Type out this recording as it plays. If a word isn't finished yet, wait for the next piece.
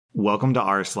Welcome to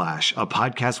r/, a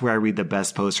podcast where I read the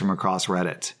best posts from across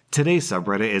Reddit. Today's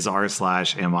subreddit is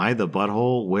r/Am I the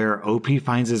Butthole, where OP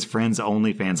finds his friend's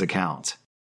OnlyFans account.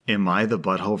 Am I the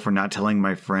butthole for not telling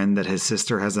my friend that his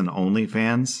sister has an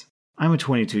OnlyFans? I'm a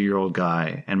 22-year-old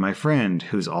guy, and my friend,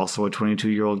 who's also a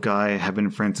 22-year-old guy, have been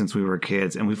friends since we were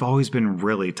kids, and we've always been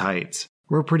really tight.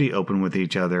 We're pretty open with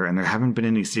each other, and there haven't been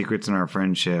any secrets in our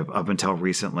friendship up until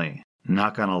recently.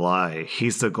 Not gonna lie,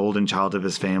 he's the golden child of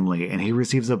his family, and he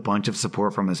receives a bunch of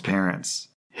support from his parents.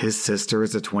 His sister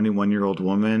is a 21-year-old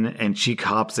woman, and she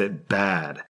cops it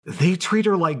bad. They treat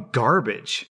her like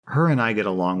garbage. Her and I get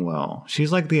along well.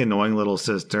 She's like the annoying little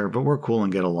sister, but we're cool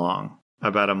and get along.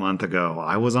 About a month ago,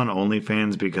 I was on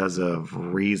OnlyFans because of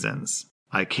reasons.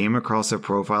 I came across a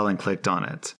profile and clicked on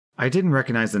it. I didn't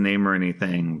recognize the name or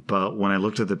anything, but when I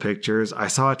looked at the pictures, I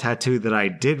saw a tattoo that I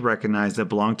did recognize that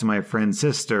belonged to my friend's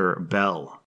sister,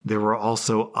 Belle. There were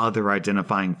also other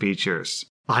identifying features.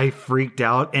 I freaked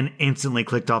out and instantly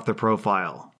clicked off the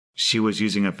profile. She was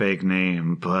using a fake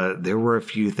name, but there were a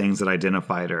few things that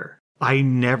identified her. I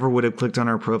never would have clicked on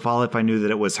her profile if I knew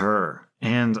that it was her,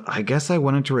 and I guess I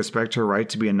wanted to respect her right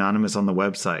to be anonymous on the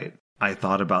website. I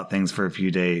thought about things for a few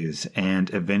days,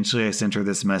 and eventually I sent her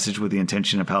this message with the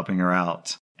intention of helping her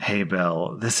out. Hey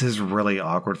Belle, this is really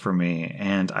awkward for me,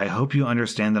 and I hope you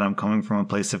understand that I'm coming from a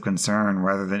place of concern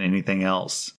rather than anything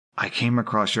else. I came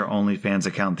across your OnlyFans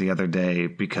account the other day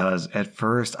because at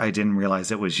first I didn't realize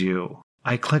it was you.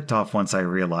 I clicked off once I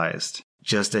realized.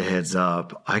 Just a heads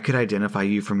up, I could identify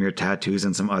you from your tattoos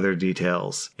and some other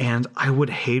details, and I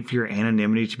would hate for your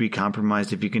anonymity to be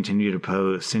compromised if you continue to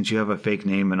post since you have a fake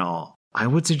name and all. I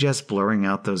would suggest blurring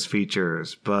out those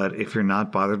features, but if you're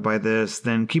not bothered by this,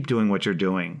 then keep doing what you're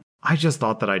doing. I just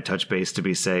thought that I'd touch base to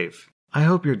be safe. I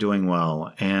hope you're doing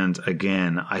well, and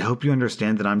again, I hope you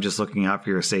understand that I'm just looking out for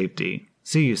your safety.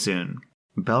 See you soon.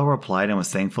 Belle replied and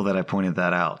was thankful that I pointed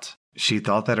that out. She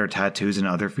thought that her tattoos and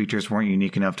other features weren't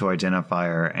unique enough to identify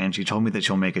her, and she told me that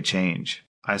she'll make a change.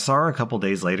 I saw her a couple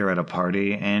days later at a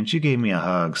party, and she gave me a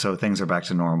hug, so things are back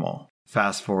to normal.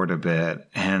 Fast forward a bit,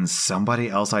 and somebody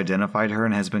else identified her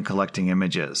and has been collecting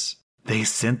images. They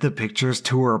sent the pictures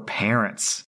to her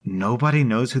parents. Nobody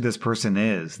knows who this person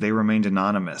is. They remained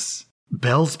anonymous.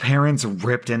 Belle's parents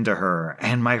ripped into her,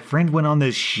 and my friend went on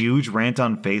this huge rant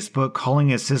on Facebook calling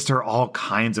his sister all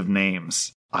kinds of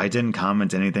names. I didn't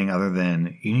comment anything other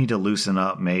than, "You need to loosen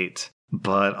up, mate."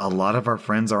 But a lot of our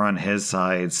friends are on his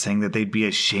side, saying that they'd be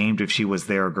ashamed if she was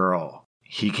their girl.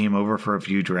 He came over for a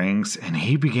few drinks, and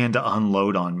he began to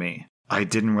unload on me. I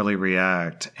didn't really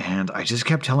react, and I just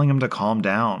kept telling him to calm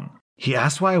down. He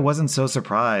asked why I wasn't so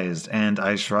surprised, and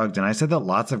I shrugged and I said that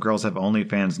lots of girls have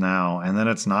OnlyFans now, and that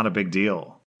it's not a big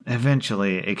deal.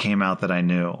 Eventually, it came out that I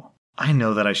knew. I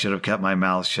know that I should have kept my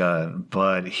mouth shut,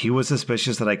 but he was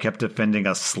suspicious that I kept defending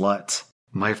a slut.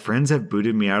 My friends have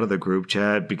booted me out of the group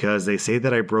chat because they say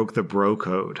that I broke the bro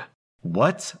code.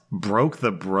 What? Broke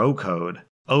the bro code?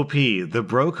 OP, the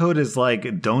bro code is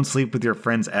like, don't sleep with your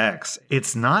friend's ex.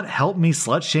 It's not help me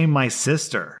slut shame my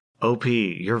sister. OP,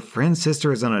 your friend's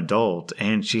sister is an adult,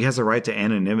 and she has a right to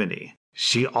anonymity.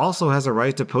 She also has a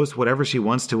right to post whatever she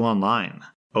wants to online.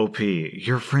 OP,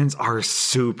 your friends are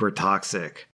super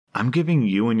toxic. I'm giving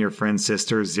you and your friend's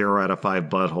sister 0 out of 5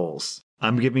 buttholes.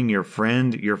 I'm giving your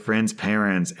friend, your friend's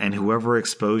parents, and whoever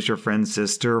exposed your friend's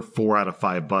sister 4 out of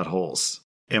 5 buttholes.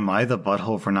 Am I the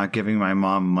butthole for not giving my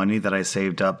mom money that I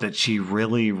saved up that she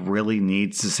really, really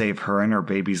needs to save her and her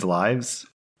baby's lives?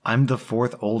 I'm the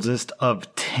 4th oldest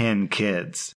of 10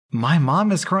 kids. My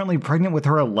mom is currently pregnant with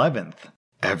her 11th.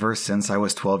 Ever since I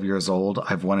was 12 years old,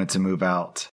 I've wanted to move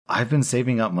out. I've been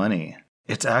saving up money.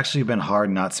 It's actually been hard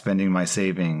not spending my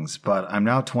savings, but I'm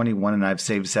now 21 and I've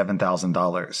saved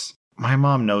 $7,000. My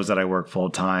mom knows that I work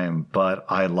full-time, but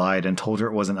I lied and told her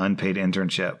it was an unpaid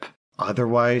internship.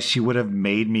 Otherwise, she would have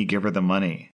made me give her the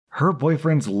money. Her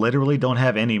boyfriends literally don't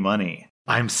have any money.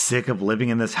 I'm sick of living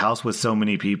in this house with so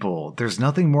many people. There's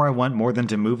nothing more I want more than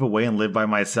to move away and live by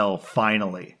myself,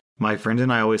 finally. My friend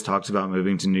and I always talked about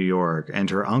moving to New York, and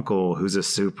her uncle, who's a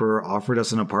super, offered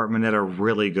us an apartment at a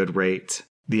really good rate.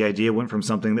 The idea went from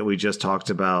something that we just talked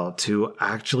about to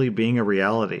actually being a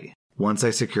reality. Once I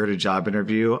secured a job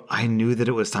interview, I knew that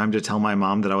it was time to tell my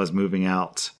mom that I was moving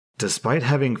out. Despite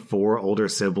having 4 older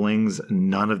siblings,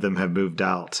 none of them have moved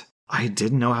out. I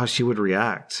didn't know how she would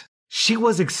react. She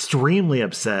was extremely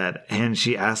upset, and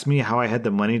she asked me how I had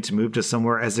the money to move to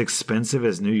somewhere as expensive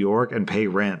as New York and pay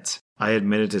rent. I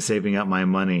admitted to saving up my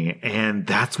money, and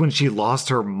that's when she lost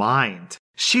her mind.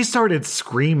 She started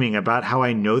screaming about how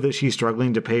I know that she's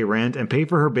struggling to pay rent and pay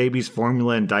for her baby's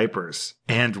formula and diapers.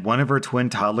 And one of her twin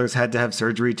toddlers had to have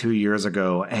surgery 2 years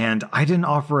ago, and I didn't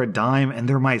offer a dime, and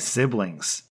they're my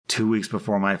siblings. 2 weeks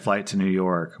before my flight to New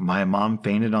York, my mom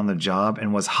fainted on the job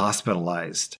and was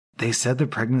hospitalized. They said the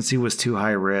pregnancy was too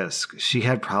high risk. She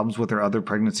had problems with her other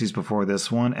pregnancies before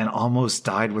this one and almost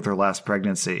died with her last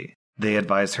pregnancy. They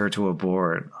advised her to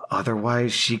abort,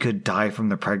 otherwise she could die from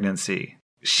the pregnancy.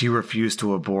 She refused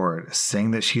to abort,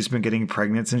 saying that she's been getting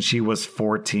pregnant since she was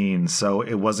 14, so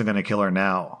it wasn't going to kill her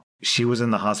now. She was in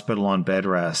the hospital on bed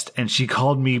rest, and she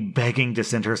called me begging to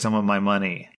send her some of my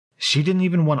money. She didn't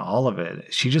even want all of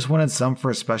it. She just wanted some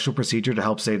for a special procedure to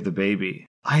help save the baby.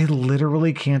 I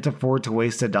literally can't afford to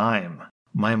waste a dime.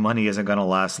 My money isn't going to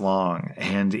last long,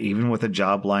 and even with a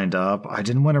job lined up, I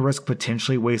didn't want to risk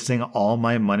potentially wasting all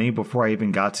my money before I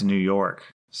even got to New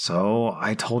York. So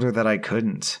I told her that I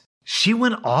couldn't. She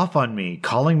went off on me,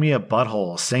 calling me a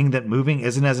butthole, saying that moving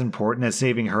isn't as important as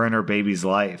saving her and her baby's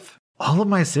life. All of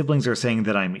my siblings are saying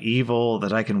that I'm evil,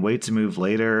 that I can wait to move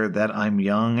later, that I'm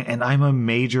young, and I'm a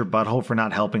major butthole for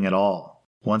not helping at all.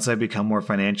 Once I become more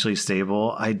financially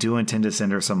stable, I do intend to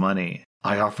send her some money.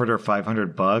 I offered her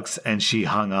 $500 and she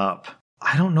hung up.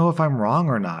 I don't know if I'm wrong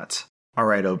or not.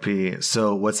 Alright, OP,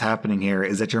 so what's happening here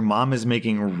is that your mom is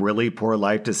making really poor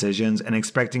life decisions and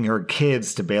expecting her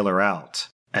kids to bail her out.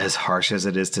 As harsh as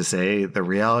it is to say, the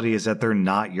reality is that they're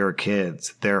not your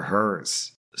kids, they're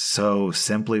hers. So,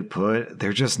 simply put,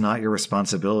 they're just not your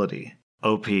responsibility.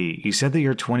 OP, you said that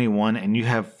you're 21 and you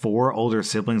have 4 older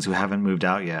siblings who haven't moved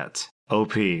out yet.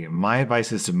 OP, my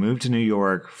advice is to move to New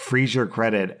York, freeze your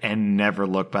credit, and never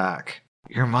look back.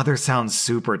 Your mother sounds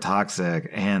super toxic,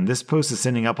 and this post is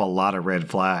sending up a lot of red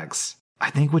flags. I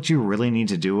think what you really need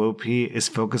to do, OP, is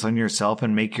focus on yourself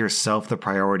and make yourself the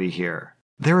priority here.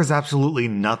 There is absolutely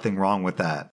nothing wrong with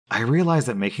that. I realize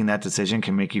that making that decision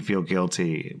can make you feel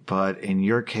guilty, but in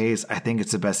your case, I think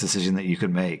it's the best decision that you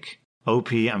could make.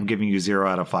 OP, I'm giving you 0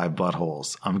 out of 5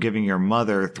 buttholes. I'm giving your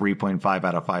mother 3.5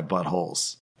 out of 5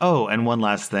 buttholes. Oh, and one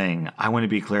last thing. I want to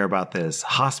be clear about this.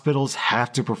 Hospitals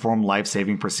have to perform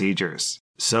life-saving procedures.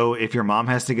 So if your mom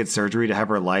has to get surgery to have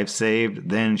her life saved,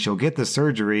 then she'll get the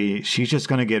surgery. She's just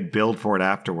going to get billed for it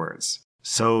afterwards.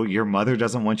 So your mother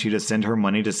doesn't want you to send her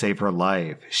money to save her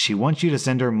life. She wants you to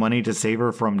send her money to save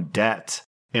her from debt.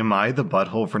 Am I the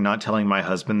butthole for not telling my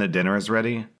husband that dinner is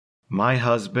ready? My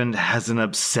husband has an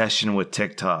obsession with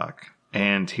TikTok.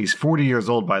 And he's 40 years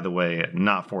old, by the way,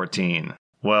 not 14.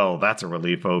 Well, that's a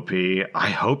relief, OP. I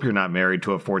hope you're not married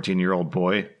to a 14-year-old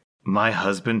boy. My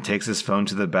husband takes his phone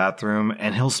to the bathroom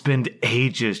and he'll spend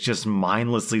ages just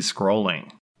mindlessly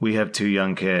scrolling. We have 2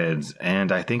 young kids,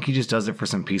 and I think he just does it for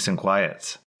some peace and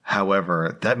quiet.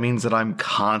 However, that means that I'm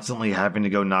constantly having to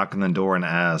go knock on the door and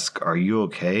ask, "Are you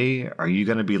okay? Are you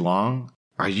going to be long?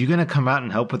 Are you going to come out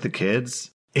and help with the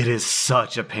kids?" It is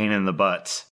such a pain in the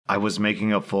butt. I was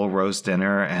making a full roast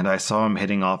dinner, and I saw him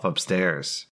heading off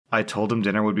upstairs. I told him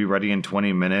dinner would be ready in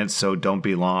 20 minutes, so don't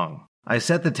be long. I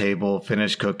set the table,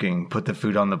 finished cooking, put the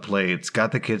food on the plates,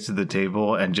 got the kids to the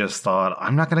table, and just thought,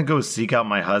 I'm not going to go seek out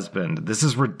my husband. This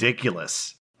is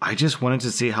ridiculous. I just wanted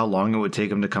to see how long it would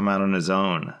take him to come out on his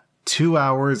own. 2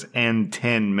 hours and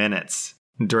 10 minutes.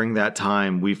 During that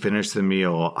time, we finished the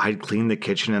meal. I'd cleaned the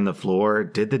kitchen and the floor,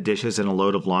 did the dishes and a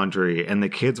load of laundry, and the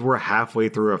kids were halfway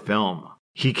through a film.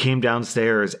 He came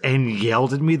downstairs and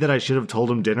yelled at me that I should have told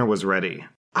him dinner was ready.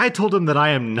 I told him that I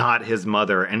am not his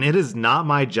mother, and it is not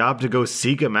my job to go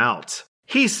seek him out.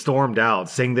 He stormed out,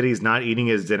 saying that he's not eating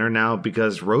his dinner now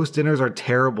because roast dinners are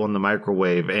terrible in the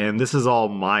microwave, and this is all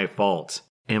my fault.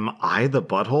 Am I the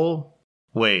butthole?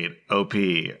 Wait, OP,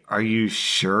 are you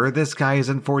sure this guy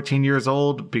isn't 14 years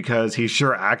old? Because he's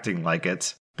sure acting like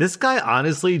it. This guy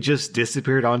honestly just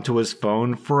disappeared onto his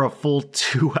phone for a full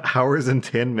 2 hours and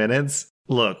 10 minutes?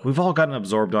 Look, we've all gotten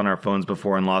absorbed on our phones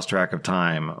before and lost track of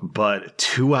time, but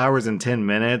 2 hours and 10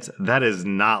 minutes, that is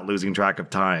not losing track of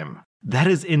time. That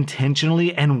is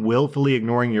intentionally and willfully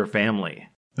ignoring your family.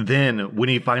 Then, when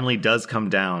he finally does come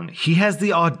down, he has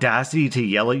the audacity to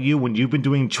yell at you when you've been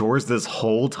doing chores this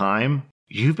whole time.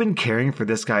 You've been caring for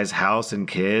this guy's house and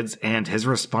kids, and his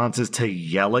response is to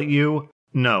yell at you?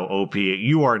 No, OP,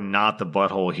 you are not the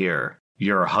butthole here.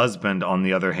 Your husband, on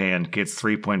the other hand, gets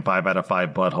 3.5 out of 5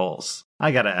 buttholes. I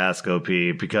gotta ask, OP,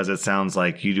 because it sounds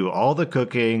like you do all the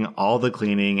cooking, all the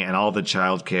cleaning, and all the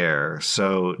childcare.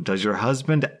 So, does your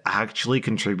husband actually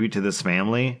contribute to this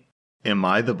family? Am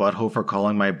I the butthole for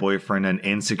calling my boyfriend an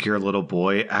insecure little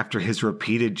boy after his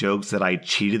repeated jokes that I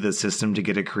cheated the system to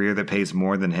get a career that pays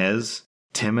more than his?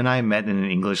 Tim and I met in an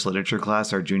English literature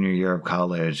class our junior year of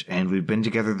college, and we've been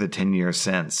together the 10 years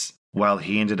since. While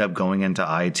he ended up going into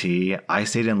IT, I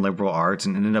stayed in liberal arts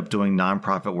and ended up doing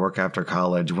nonprofit work after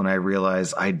college when I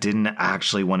realized I didn't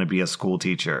actually want to be a school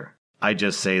teacher. I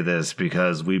just say this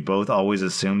because we both always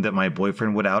assumed that my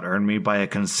boyfriend would out-earn me by a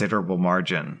considerable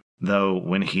margin. Though,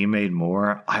 when he made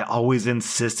more, I always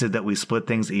insisted that we split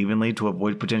things evenly to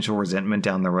avoid potential resentment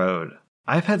down the road.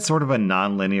 I've had sort of a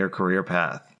non-linear career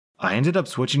path. I ended up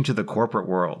switching to the corporate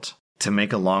world. To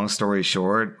make a long story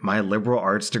short, my liberal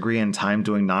arts degree and time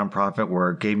doing nonprofit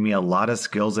work gave me a lot of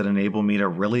skills that enable me to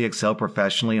really excel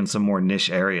professionally in some more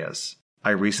niche areas.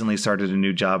 I recently started a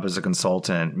new job as a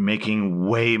consultant, making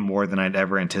way more than I'd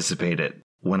ever anticipated.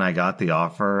 When I got the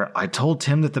offer, I told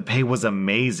Tim that the pay was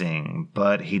amazing,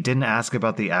 but he didn't ask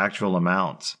about the actual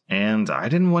amount. And I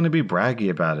didn't want to be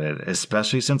braggy about it,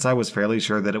 especially since I was fairly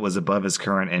sure that it was above his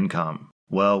current income.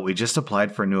 Well, we just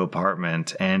applied for a new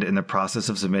apartment, and in the process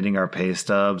of submitting our pay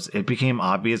stubs, it became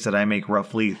obvious that I make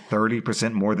roughly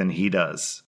 30% more than he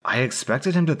does. I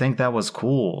expected him to think that was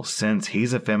cool, since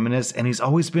he's a feminist and he's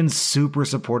always been super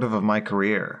supportive of my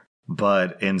career.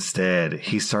 But instead,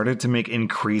 he started to make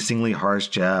increasingly harsh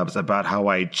jabs about how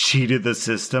I cheated the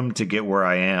system to get where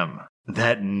I am.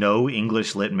 That no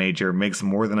English lit major makes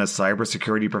more than a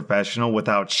cybersecurity professional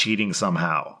without cheating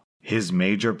somehow. His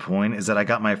major point is that I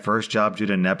got my first job due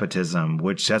to nepotism,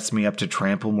 which sets me up to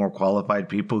trample more qualified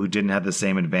people who didn't have the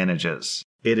same advantages.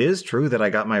 It is true that I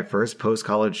got my first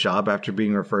post-college job after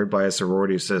being referred by a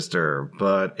sorority sister,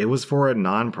 but it was for a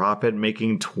nonprofit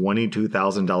making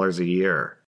 $22,000 a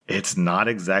year. It's not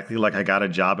exactly like I got a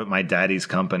job at my daddy's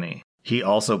company. He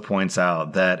also points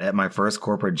out that at my first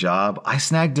corporate job, I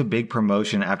snagged a big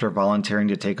promotion after volunteering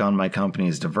to take on my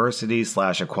company's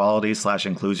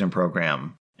diversity/equality/inclusion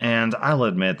program. And I'll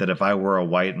admit that if I were a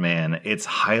white man, it's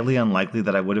highly unlikely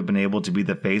that I would have been able to be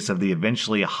the face of the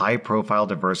eventually high-profile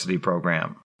diversity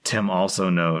program. Tim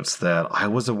also notes that I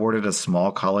was awarded a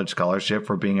small college scholarship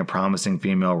for being a promising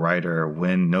female writer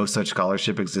when no such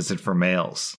scholarship existed for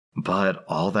males. But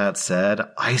all that said,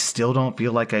 I still don't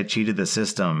feel like I cheated the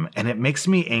system, and it makes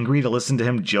me angry to listen to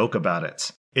him joke about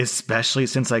it. Especially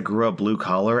since I grew up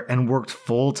blue-collar and worked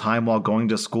full-time while going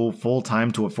to school full-time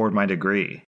to afford my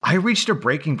degree. I reached a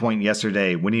breaking point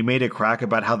yesterday when he made a crack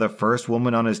about how the first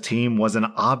woman on his team was an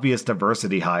obvious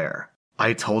diversity hire.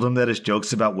 I told him that his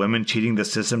jokes about women cheating the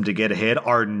system to get ahead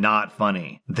are not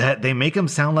funny, that they make him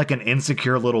sound like an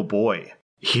insecure little boy.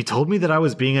 He told me that I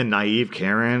was being a naive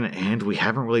Karen, and we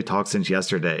haven't really talked since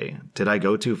yesterday. Did I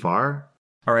go too far?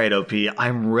 Alright, OP,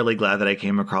 I'm really glad that I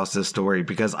came across this story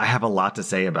because I have a lot to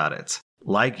say about it.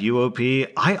 Like you, OP,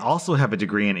 I also have a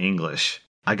degree in English.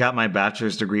 I got my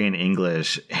bachelor's degree in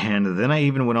English, and then I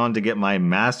even went on to get my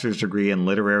master's degree in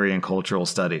literary and cultural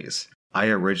studies. I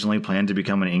originally planned to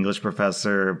become an English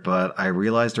professor, but I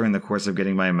realized during the course of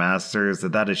getting my master's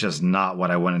that is just not what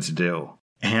I wanted to do.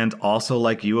 And also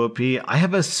like UOP, I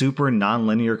have a super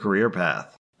non-linear career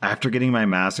path. After getting my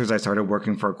master's, I started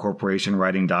working for a corporation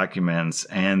writing documents,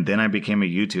 and then I became a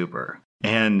YouTuber.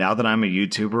 And now that I'm a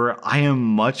YouTuber, I am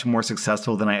much more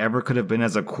successful than I ever could have been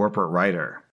as a corporate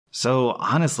writer. So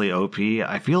honestly, OP,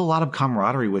 I feel a lot of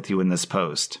camaraderie with you in this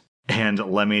post. And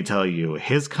let me tell you,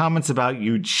 his comments about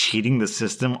you cheating the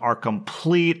system are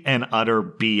complete and utter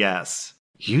BS.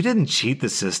 You didn't cheat the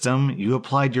system, you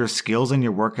applied your skills and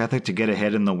your work ethic to get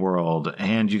ahead in the world,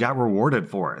 and you got rewarded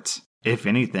for it. If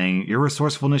anything, your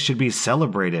resourcefulness should be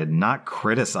celebrated, not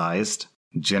criticized.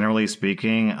 Generally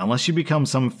speaking, unless you become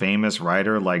some famous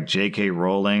writer like J.K.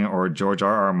 Rowling or George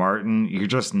R.R. Martin, you're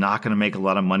just not going to make a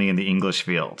lot of money in the English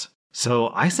field. So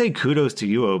I say kudos to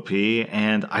you, OP,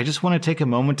 and I just want to take a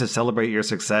moment to celebrate your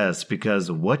success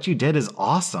because what you did is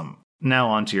awesome. Now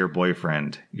on to your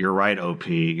boyfriend. You're right, OP,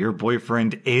 your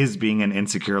boyfriend is being an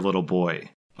insecure little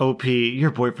boy. OP,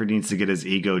 your boyfriend needs to get his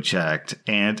ego checked,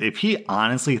 and if he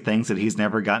honestly thinks that he's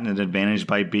never gotten an advantage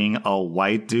by being a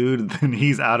white dude, then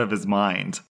he's out of his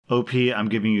mind. OP, I'm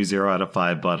giving you 0 out of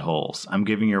 5 buttholes. I'm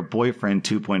giving your boyfriend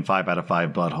 2.5 out of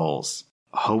 5 buttholes.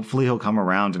 Hopefully he'll come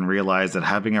around and realize that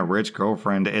having a rich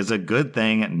girlfriend is a good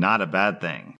thing, not a bad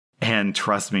thing. And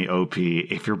trust me, OP,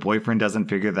 if your boyfriend doesn't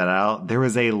figure that out, there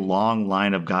is a long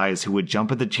line of guys who would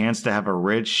jump at the chance to have a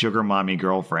rich sugar mommy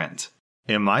girlfriend.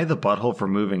 Am I the butthole for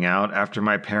moving out after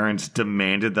my parents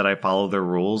demanded that I follow their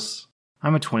rules?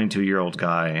 I'm a 22-year-old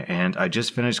guy, and I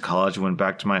just finished college and went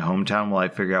back to my hometown while I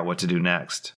figure out what to do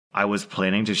next. I was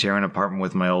planning to share an apartment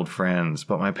with my old friends,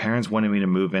 but my parents wanted me to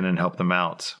move in and help them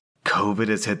out. COVID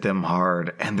has hit them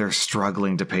hard, and they're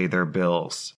struggling to pay their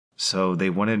bills. So they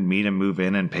wanted me to move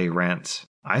in and pay rent.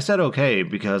 I said okay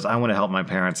because I want to help my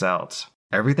parents out.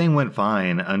 Everything went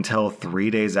fine until 3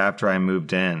 days after I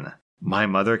moved in. My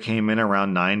mother came in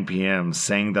around 9 p.m.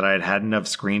 saying that I had had enough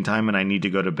screen time and I need to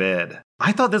go to bed.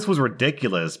 I thought this was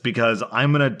ridiculous because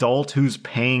I'm an adult who's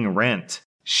paying rent.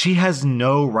 She has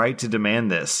no right to demand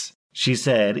this. She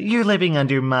said, "You're living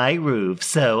under my roof,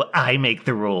 so I make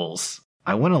the rules."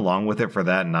 I went along with it for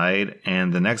that night,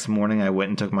 and the next morning I went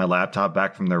and took my laptop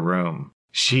back from their room.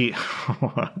 She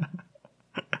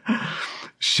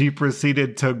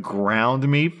proceeded to ground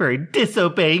me for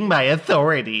disobeying my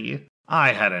authority.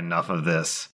 I had enough of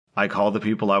this. I called the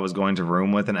people I was going to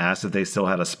room with and asked if they still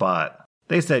had a spot.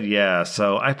 They said yeah,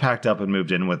 so I packed up and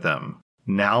moved in with them.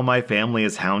 Now my family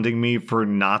is hounding me for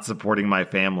not supporting my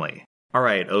family.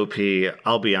 Alright, OP,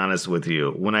 I'll be honest with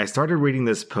you. When I started reading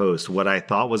this post, what I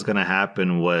thought was going to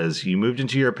happen was you moved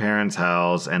into your parents'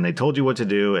 house and they told you what to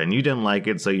do and you didn't like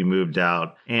it, so you moved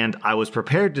out. And I was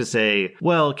prepared to say,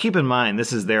 well, keep in mind,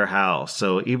 this is their house,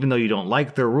 so even though you don't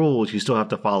like their rules, you still have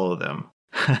to follow them.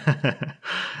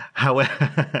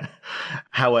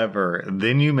 However,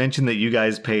 then you mentioned that you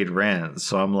guys paid rent,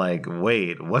 so I'm like,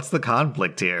 wait, what's the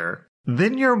conflict here?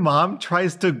 Then your mom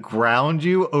tries to ground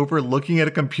you over looking at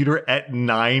a computer at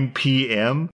 9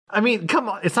 p.m.? I mean, come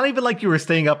on, it's not even like you were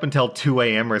staying up until 2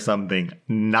 a.m. or something.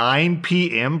 9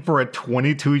 p.m. for a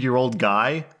 22-year-old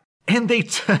guy? And they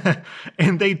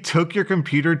took your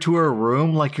computer to her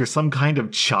room like you're some kind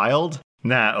of child?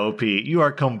 Nah, OP, you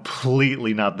are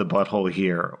completely not the butthole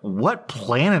here. What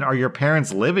planet are your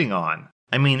parents living on?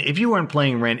 I mean, if you weren't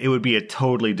paying rent, it would be a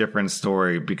totally different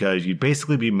story because you'd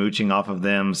basically be mooching off of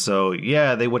them. So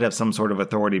yeah, they would have some sort of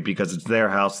authority because it's their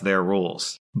house, their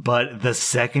rules. But the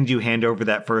second you hand over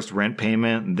that first rent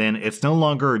payment, then it's no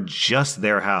longer just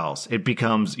their house. It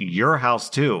becomes your house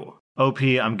too. OP,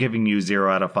 I'm giving you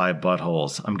 0 out of 5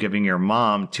 buttholes. I'm giving your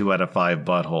mom 2 out of 5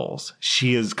 buttholes.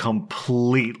 She is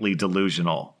completely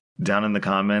delusional. Down in the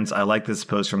comments, I like this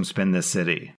post from Spin This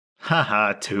City.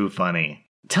 Haha, too funny.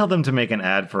 Tell them to make an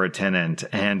ad for a tenant,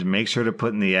 and make sure to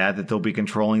put in the ad that they'll be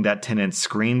controlling that tenant's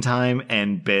screen time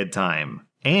and bedtime.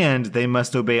 And they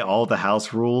must obey all the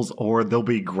house rules or they'll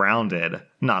be grounded,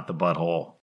 not the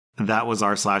butthole. That was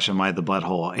r/AmITheA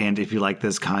Butthole, and if you like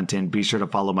this content, be sure to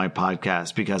follow my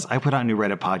podcast because I put out new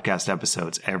Reddit podcast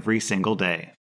episodes every single day.